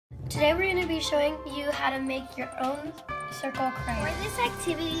Today we're going to be showing you how to make your own circle crayon. For this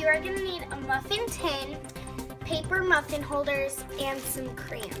activity, you are going to need a muffin tin, paper muffin holders, and some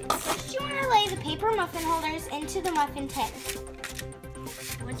crayons. First, you want to lay the paper muffin holders into the muffin tin.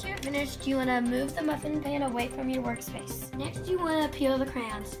 Once you're finished, you want to move the muffin pan away from your workspace. Next, you want to peel the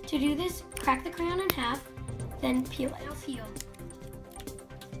crayons. To do this, crack the crayon in half, then peel it.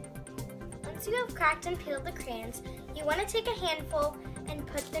 Once you have cracked and peeled the crayons, you want to take a handful and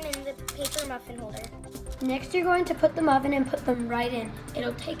put them in the paper muffin holder. Next, you're going to put them oven and put them right in.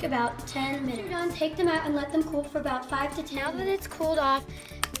 It'll take about 10 minutes. When you're done, take them out and let them cool for about 5 to 10 minutes. Now that it's cooled off,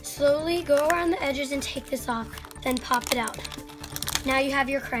 slowly go around the edges and take this off, then pop it out. Now you have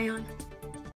your crayon.